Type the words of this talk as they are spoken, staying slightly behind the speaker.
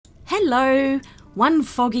Hello! One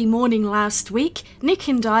foggy morning last week, Nick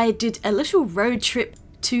and I did a little road trip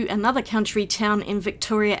to another country town in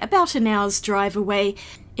Victoria, about an hour's drive away.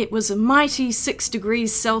 It was a mighty 6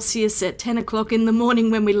 degrees Celsius at 10 o'clock in the morning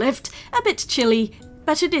when we left, a bit chilly,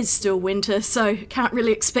 but it is still winter, so can't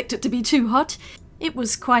really expect it to be too hot. It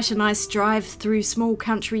was quite a nice drive through small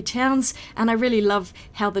country towns, and I really love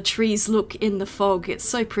how the trees look in the fog. It's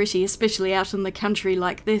so pretty, especially out in the country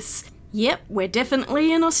like this. Yep, we're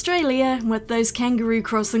definitely in Australia with those kangaroo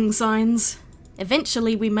crossing signs.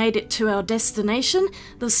 Eventually we made it to our destination,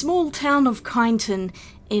 the small town of Kyneton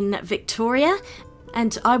in Victoria,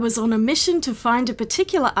 and I was on a mission to find a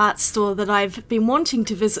particular art store that I've been wanting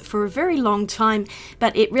to visit for a very long time,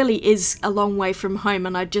 but it really is a long way from home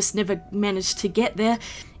and I just never managed to get there.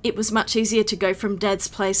 It was much easier to go from Dad's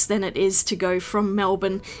place than it is to go from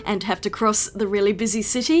Melbourne and have to cross the really busy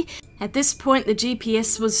city. At this point the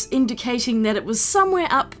GPS was indicating that it was somewhere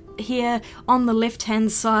up here on the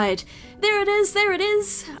left-hand side. There it is, there it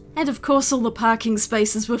is! And of course all the parking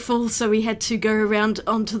spaces were full, so we had to go around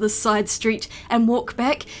onto the side street and walk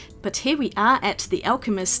back. But here we are at the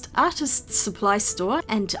Alchemist artist supply store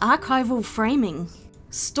and archival framing.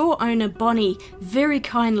 Store owner Bonnie very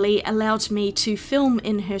kindly allowed me to film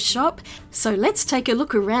in her shop, so let's take a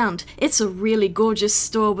look around. It's a really gorgeous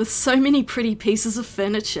store with so many pretty pieces of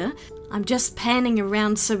furniture. I'm just panning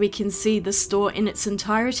around so we can see the store in its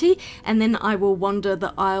entirety, and then I will wander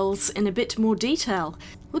the aisles in a bit more detail.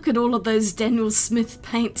 Look at all of those Daniel Smith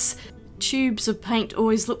paints. Tubes of paint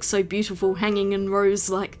always look so beautiful hanging in rows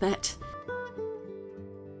like that.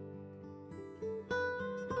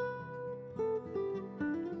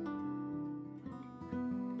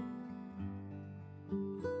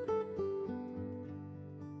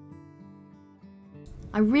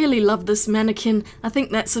 I really love this mannequin. I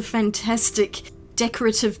think that's a fantastic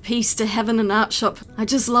decorative piece to have in an art shop. I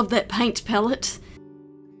just love that paint palette.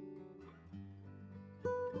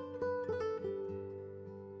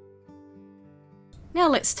 Now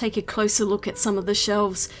let's take a closer look at some of the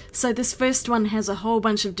shelves. So this first one has a whole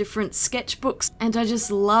bunch of different sketchbooks, and I just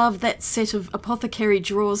love that set of apothecary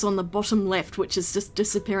drawers on the bottom left, which is just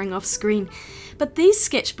disappearing off screen. But these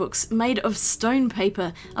sketchbooks made of stone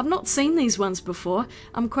paper, I've not seen these ones before.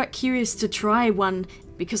 I'm quite curious to try one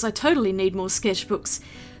because I totally need more sketchbooks.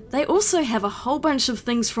 They also have a whole bunch of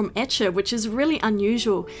things from Etcher, which is really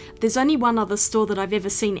unusual. There's only one other store that I've ever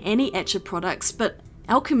seen any Etcher products, but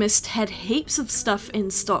Alchemist had heaps of stuff in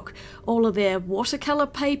stock. All of their watercolour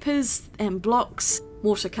papers and blocks,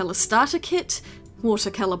 watercolour starter kit,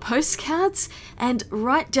 watercolour postcards, and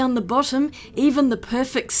right down the bottom, even the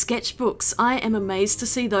perfect sketchbooks. I am amazed to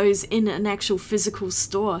see those in an actual physical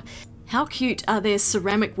store. How cute are their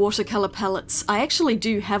ceramic watercolour palettes? I actually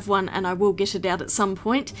do have one and I will get it out at some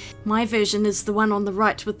point. My version is the one on the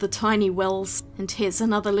right with the tiny wells. And here's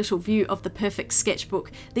another little view of the perfect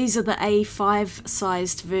sketchbook. These are the A5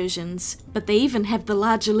 sized versions, but they even have the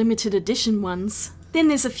larger limited edition ones. Then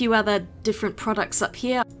there's a few other different products up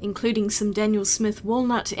here, including some Daniel Smith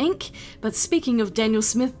walnut ink. But speaking of Daniel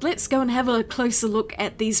Smith, let's go and have a closer look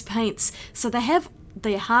at these paints. So they have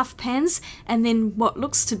their half pans and then what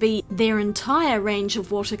looks to be their entire range of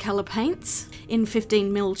watercolour paints in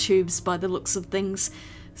 15mm tubes by the looks of things.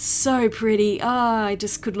 So pretty. I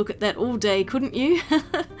just could look at that all day, couldn't you?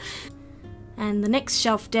 And the next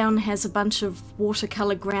shelf down has a bunch of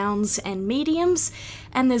watercolour grounds and mediums,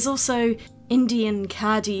 and there's also Indian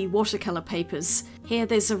Khadi watercolour papers. Here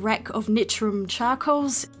there's a rack of Nitram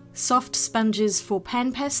charcoals, soft sponges for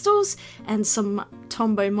pan pastels, and some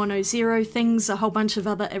Tombow Mono Zero things, a whole bunch of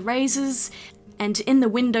other erasers. And in the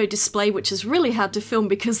window display, which is really hard to film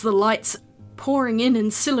because the light's pouring in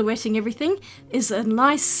and silhouetting everything, is a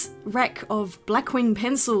nice rack of Blackwing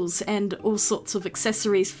pencils and all sorts of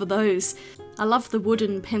accessories for those. I love the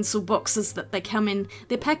wooden pencil boxes that they come in.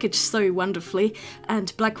 They're packaged so wonderfully,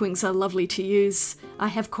 and Blackwings are lovely to use. I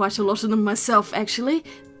have quite a lot of them myself actually.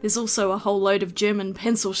 There's also a whole load of German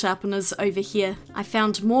pencil sharpeners over here. I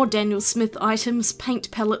found more Daniel Smith items, paint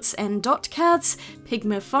palettes and dot cards,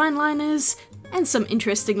 Pigma fineliners, and some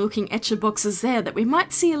interesting looking etcher boxes there that we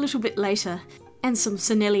might see a little bit later, and some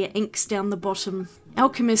Sennelier inks down the bottom.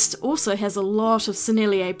 Alchemist also has a lot of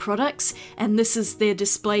Sennelier products, and this is their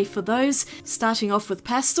display for those, starting off with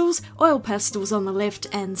pastels, oil pastels on the left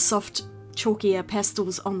and soft chalkier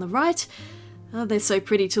pastels on the right. Oh, they're so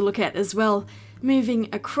pretty to look at as well. Moving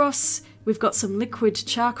across, we've got some liquid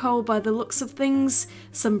charcoal by the looks of things,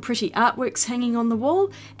 some pretty artworks hanging on the wall,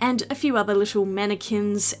 and a few other little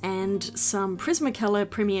mannequins and some Prismacolor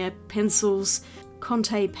Premier pencils,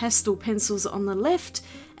 Conte pastel pencils on the left,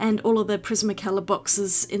 and all of the Prismacolor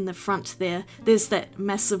boxes in the front there. There's that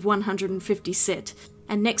massive 150 set.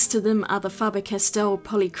 And next to them are the Faber-Castell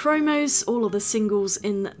Polychromos, all of the singles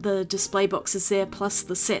in the display boxes there, plus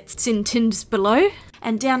the sets in tins below.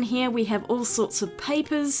 And down here we have all sorts of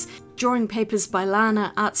papers, drawing papers by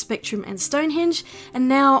Lana, Art Spectrum and Stonehenge. And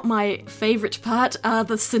now my favourite part are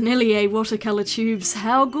the Sennelier watercolour tubes.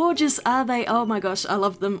 How gorgeous are they? Oh my gosh, I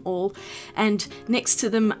love them all. And next to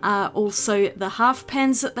them are also the half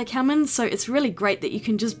pans that they come in, so it's really great that you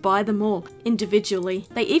can just buy them all individually.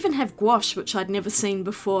 They even have gouache, which I'd never seen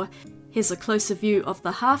before. Here's a closer view of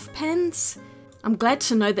the half pans. I'm glad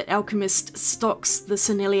to know that Alchemist stocks the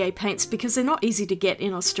Sennelier paints because they're not easy to get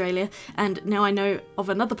in Australia, and now I know of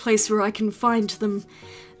another place where I can find them.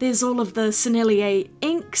 There's all of the Sennelier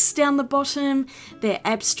inks down the bottom, their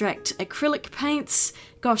abstract acrylic paints.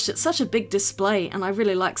 Gosh, it's such a big display and I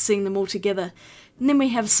really like seeing them all together. And then we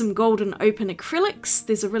have some golden open acrylics.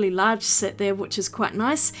 There's a really large set there, which is quite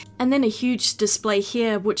nice. And then a huge display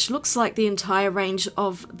here, which looks like the entire range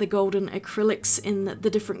of the golden acrylics in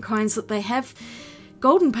the different kinds that they have.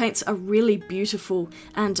 Golden paints are really beautiful,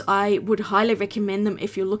 and I would highly recommend them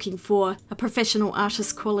if you're looking for a professional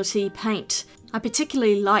artist quality paint. I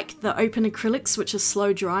particularly like the open acrylics, which are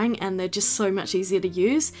slow drying and they're just so much easier to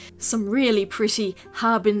use. Some really pretty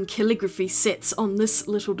Harbin calligraphy sets on this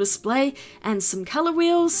little display, and some colour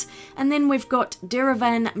wheels. And then we've got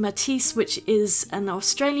Derivan Matisse, which is an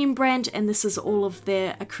Australian brand, and this is all of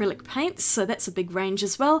their acrylic paints, so that's a big range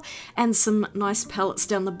as well. And some nice palettes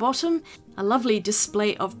down the bottom. A lovely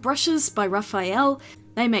display of brushes by Raphael.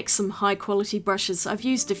 They make some high quality brushes. I've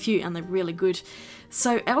used a few and they're really good.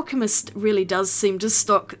 So Alchemist really does seem to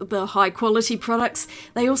stock the high quality products.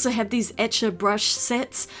 They also have these Etcher brush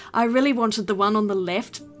sets. I really wanted the one on the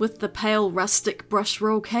left with the pale rustic brush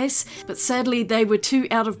roll case, but sadly they were too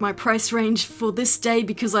out of my price range for this day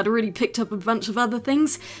because I'd already picked up a bunch of other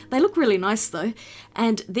things. They look really nice though.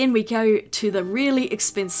 And then we go to the really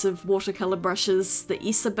expensive watercolour brushes, the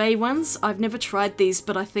Isabey ones. I've never tried these,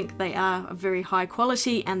 but I think they are very high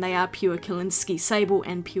quality and they are pure Kolinsky Sable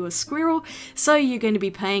and pure Squirrel, so you're going to be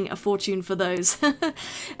paying a fortune for those.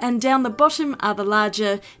 And down the bottom are the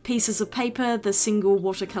larger pieces of paper, the single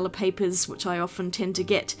watercolour papers, which I often tend to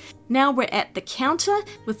get. Now we're at the counter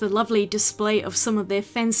with the lovely display of some of their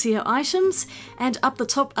fancier items, and up the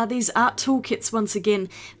top are these art toolkits once again.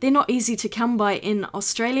 They're not easy to come by in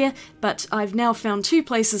Australia, but I've now found 2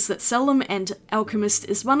 places that sell them and Alchemist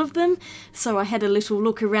is one of them, so I had a little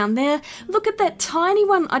look around there. Look at that tiny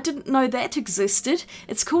one, I didn't know that existed.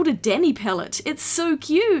 It's called a Danny palette. It's so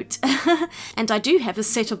cute! And I do have a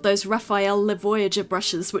set of those Raphael Le Voyager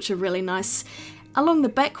brushes, which are really nice. Along the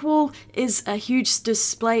back wall is a huge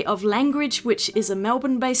display of Langridge, which is a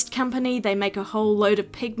Melbourne-based company. They make a whole load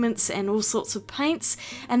of pigments and all sorts of paints.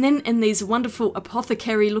 And then in these wonderful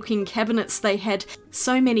apothecary-looking cabinets, they had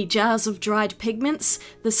so many jars of dried pigments.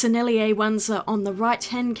 The Sennelier ones are on the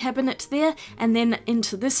right-hand cabinet there, and then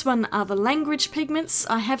into this one are the Langridge pigments.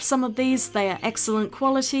 I have some of these. They are excellent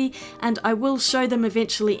quality, and I will show them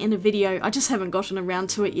eventually in a video. I just haven't gotten around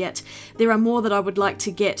to it yet. There are more that I would like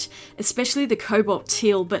to get, especially the Cobalt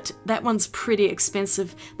Teal, but that one's pretty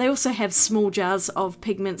expensive. They also have small jars of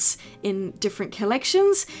pigments in different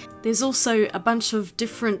collections. There's also a bunch of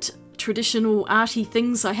different traditional arty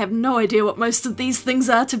things. I have no idea what most of these things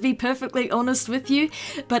are, to be perfectly honest with you,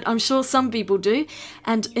 but I'm sure some people do.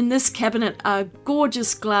 And in this cabinet are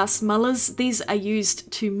gorgeous glass mullers. These are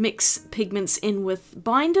used to mix pigments in with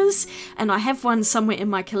binders, and I have one somewhere in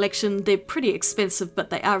my collection. They're pretty expensive, but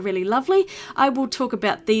they are really lovely. I will talk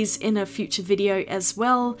about these in a future video as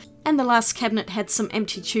well. And the last cabinet had some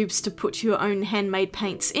empty tubes to put your own handmade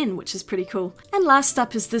paints in, which is pretty cool. And last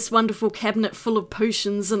up is this wonderful cabinet full of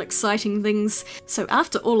potions and exciting things. So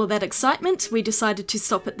after all of that excitement, we decided to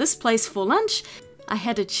stop at this place for lunch. I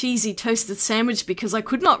had a cheesy toasted sandwich because I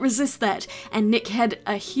could not resist that, and Nick had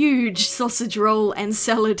a huge sausage roll and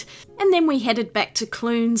salad. And then we headed back to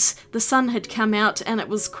Clunes. The sun had come out and it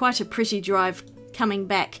was quite a pretty drive coming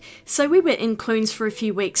back. So we were in Clunes for a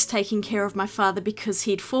few weeks taking care of my father because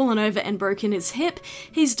he'd fallen over and broken his hip.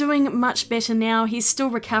 He's doing much better now, he's still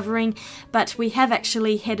recovering, but we have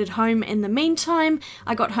actually headed home in the meantime.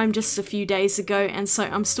 I got home just a few days ago, and so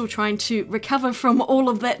I'm still trying to recover from all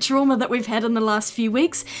of that trauma that we've had in the last few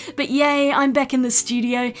weeks. But yay, I'm back in the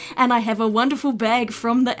studio and I have a wonderful bag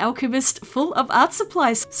from the Alchemist full of art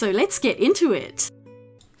supplies, so let's get into it.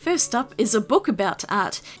 First up is a book about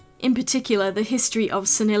art. In particular, the history of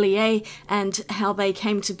Sennelier and how they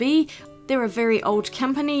came to be. They're a very old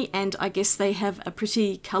company, and I guess they have a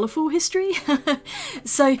pretty colourful history.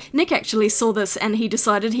 So Nick actually saw this and he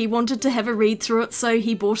decided he wanted to have a read through it, so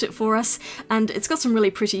he bought it for us, and it's got some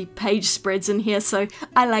really pretty page spreads in here, so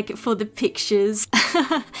I like it for the pictures.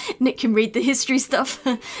 Nick can read the history stuff,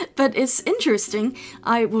 but it's interesting.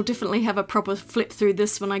 I will definitely have a proper flip through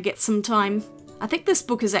this when I get some time. I think this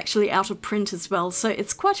book is actually out of print as well, so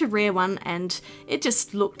it's quite a rare one, and it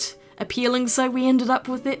just looked appealing, so we ended up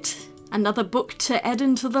with it. Another book to add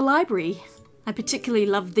into the library. I particularly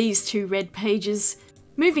love these two red pages.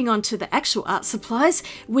 Moving on to the actual art supplies,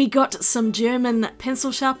 we got some German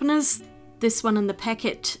pencil sharpeners. This one in the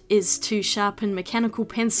packet is to sharpen mechanical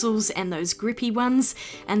pencils and those grippy ones,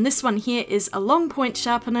 and this one here is a long point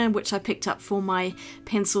sharpener, which I picked up for my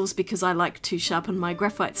pencils because I like to sharpen my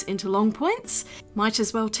graphites into long points. Might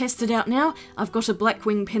as well test it out now. I've got a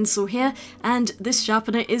Blackwing pencil here, and this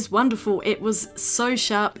sharpener is wonderful. It was so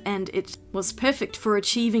sharp and it was perfect for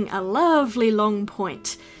achieving a lovely long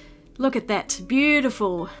point. Look at that,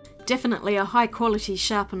 beautiful. Definitely a high quality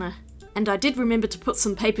sharpener. And I did remember to put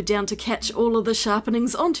some paper down to catch all of the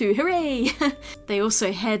sharpenings onto, hooray! They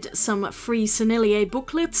also had some free Sennelier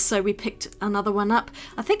booklets, so we picked another one up.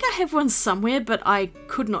 I think I have one somewhere, but I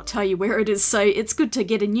could not tell you where it is, so it's good to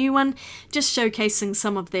get a new one, just showcasing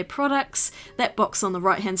some of their products. That box on the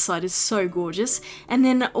right hand side is so gorgeous. And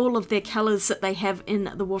then all of their colours that they have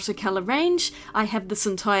in the watercolour range. I have this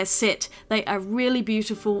entire set. They are really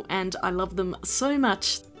beautiful and I love them so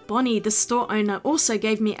much. Bonnie, the store owner, also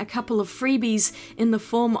gave me a couple of freebies in the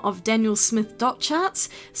form of Daniel Smith dot charts.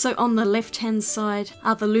 So on the left hand side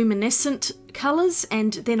are the luminescent colours,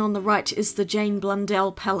 and then on the right is the Jane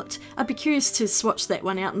Blundell palette. I'd be curious to swatch that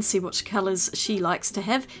one out and see which colours she likes to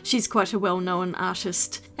have. She's quite a well-known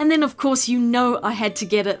artist. And then of course you know I had to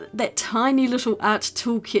get it, that tiny little art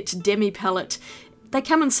toolkit demi palette. They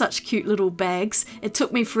come in such cute little bags. It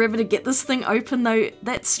took me forever to get this thing open though.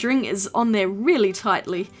 That string is on there really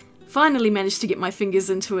tightly. Finally managed to get my fingers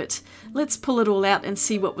into it. Let's pull it all out and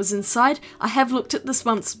see what was inside. I have looked at this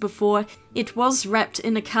once before. It was wrapped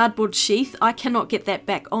in a cardboard sheath. I cannot get that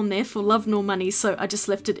back on there for love nor money, so I just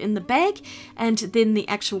left it in the bag. And then the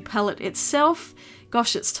actual palette itself.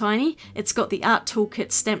 Gosh, it's tiny. It's got the art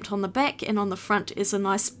toolkit stamped on the back, and on the front is a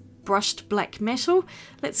nice brushed black metal.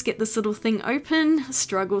 Let's get this little thing open.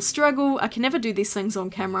 Struggle, struggle. I can never do these things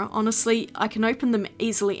on camera, honestly. I can open them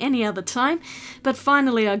easily any other time, but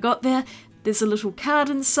finally I got there. There's a little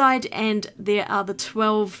card inside, and there are the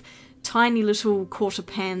 12 tiny little quarter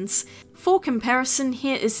pans. For comparison,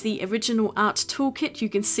 here is the original art toolkit. You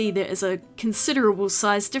can see there is a considerable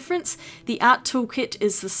size difference. The art toolkit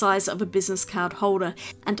is the size of a business card holder,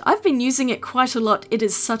 and I've been using it quite a lot. It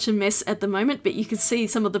is such a mess at the moment, but you can see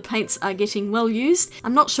some of the paints are getting well used.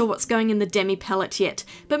 I'm not sure what's going in the demi palette yet.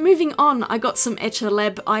 But moving on, I got some Etcher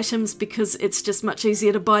Lab items because it's just much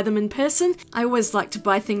easier to buy them in person. I always like to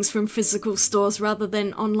buy things from physical stores rather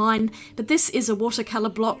than online, but this is a watercolour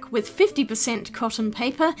block with 50% cotton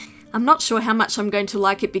paper. I'm not sure how much I'm going to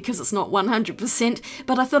like it because it's not 100%,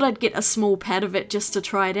 but I thought I'd get a small pad of it just to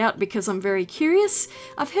try it out because I'm very curious.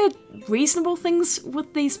 I've heard reasonable things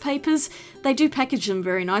with these papers. They do package them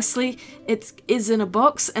very nicely. It is in a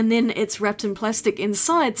box and then it's wrapped in plastic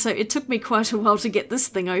inside, so it took me quite a while to get this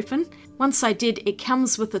thing open. Once I did, it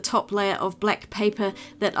comes with a top layer of black paper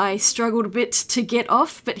that I struggled a bit to get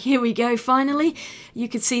off, but here we go finally. You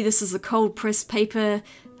can see this is a cold pressed paper.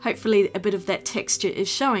 Hopefully a bit of that texture is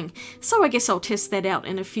showing. So I guess I'll test that out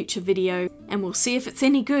in a future video and we'll see if it's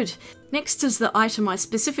any good. Next is the item I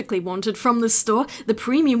specifically wanted from the store, the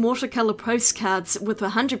premium watercolour postcards with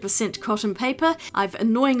 100% cotton paper. I've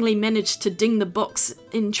annoyingly managed to ding the box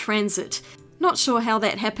in transit. Not sure how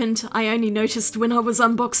that happened. I only noticed when I was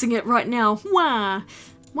unboxing it right now. Wah!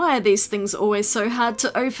 Why are these things always so hard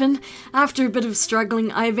to open? After a bit of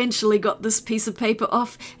struggling, I eventually got this piece of paper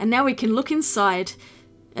off, and now we can look inside.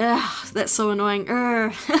 Ugh, that's so annoying.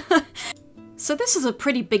 So this is a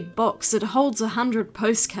pretty big box. It holds 100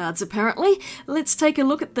 postcards apparently. Let's take a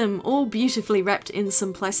look at them, all beautifully wrapped in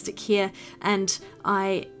some plastic here, and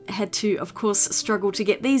I had to, of course, struggle to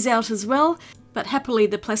get these out as well. But happily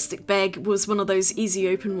the plastic bag was one of those easy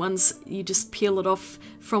open ones. You just peel it off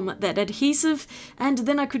from that adhesive, and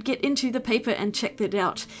then I could get into the paper and check that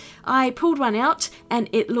out. I pulled one out and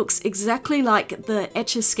it looks exactly like the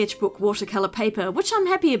Etcher Sketchbook watercolour paper, which I'm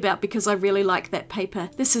happy about because I really like that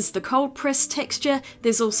paper. This is the cold press texture.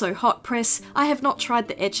 There's also hot press. I have not tried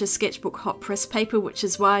the Etcher Sketchbook hot press paper, which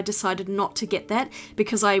is why I decided not to get that,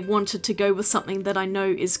 because I wanted to go with something that I know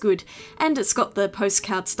is good. And it's got the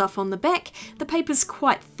postcard stuff on the back. The paper's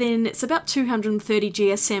quite thin, it's about 230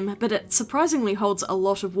 GSM, but it surprisingly holds a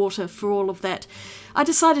lot of water for all of that. I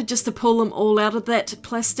decided just to pull them all out of that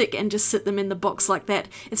plastic and just sit them in the box like that.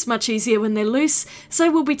 It's much easier when they're loose,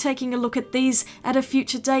 so we'll be taking a look at these at a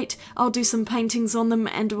future date. I'll do some paintings on them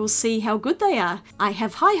and we'll see how good they are. I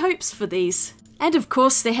have high hopes for these. And of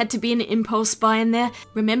course there had to be an impulse buy in there.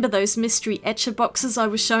 Remember those mystery etcher boxes I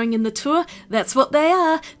was showing in the tour? That's what they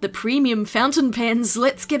are, the premium fountain pens.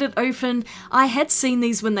 Let's get it open. I had seen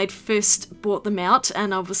these when they'd first bought them out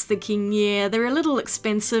and I was thinking, yeah, they're a little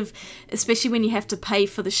expensive, especially when you have to pay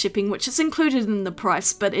for the shipping, which is included in the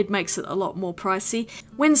price, but it makes it a lot more pricey.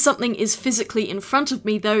 When something is physically in front of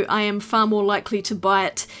me though, I am far more likely to buy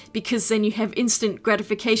it because then you have instant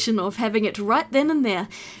gratification of having it right then and there.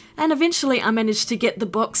 And eventually I managed to get the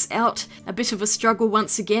box out, a bit of a struggle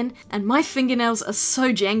once again, and my fingernails are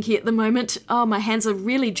so janky at the moment. Oh, my hands are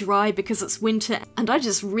really dry because it's winter and I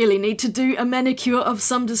just really need to do a manicure of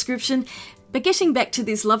some description. But getting back to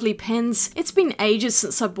these lovely pens, it's been ages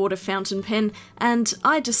since I bought a fountain pen and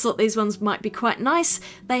I just thought these ones might be quite nice.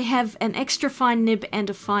 They have an extra fine nib and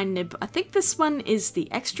a fine nib. I think this one is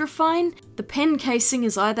the extra fine. The pen casing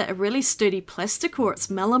is either a really sturdy plastic or it's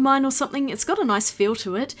melamine or something. It's got a nice feel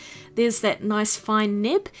to it. There's that nice fine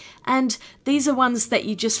nib, and these are ones that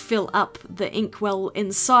you just fill up the inkwell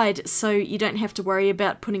inside so you don't have to worry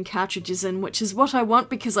about putting cartridges in, which is what I want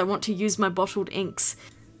because I want to use my bottled inks.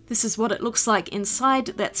 This is what it looks like inside.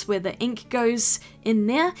 That's where the ink goes in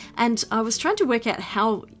there, and I was trying to work out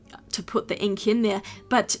how to put the ink in there,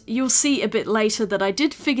 but you'll see a bit later that I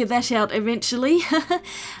did figure that out eventually.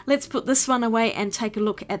 Let's put this one away and take a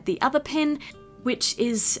look at the other pen, which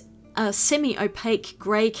is a semi-opaque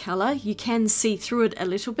grey colour. You can see through it a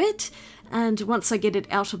little bit, and once I get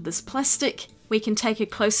it out of this plastic, we can take a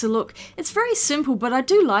closer look. It's very simple, but I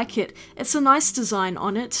do like it. It's a nice design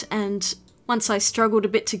on it, and once I struggled a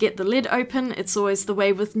bit to get the lid open, it's always the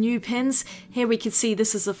way with new pens. Here we can see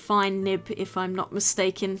this is a fine nib, if I'm not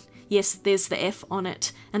mistaken. Yes, there's the F on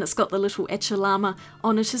it, and it's got the little etcher llama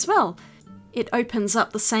on it as well. It opens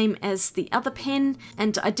up the same as the other pen,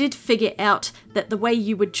 and I did figure out that the way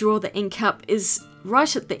you would draw the ink up is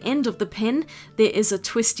right at the end of the pen, there is a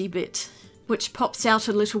twisty bit, which pops out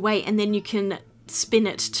a little way, and then you can spin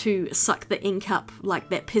it to suck the ink up like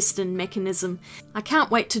that piston mechanism. I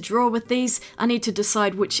can't wait to draw with these. I need to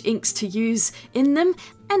decide which inks to use in them,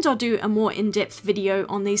 and I'll do a more in-depth video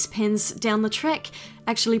on these pens down the track,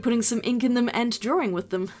 actually putting some ink in them and drawing with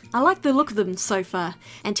them. I like the look of them so far.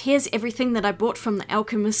 And here's everything that I bought from the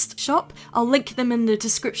Alchemist shop. I'll link them in the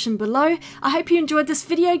description below. I hope you enjoyed this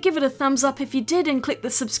video. Give it a thumbs up if you did and click the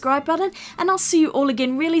subscribe button, and I'll see you all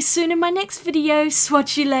again really soon in my next video.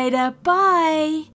 Swatch you later. Bye!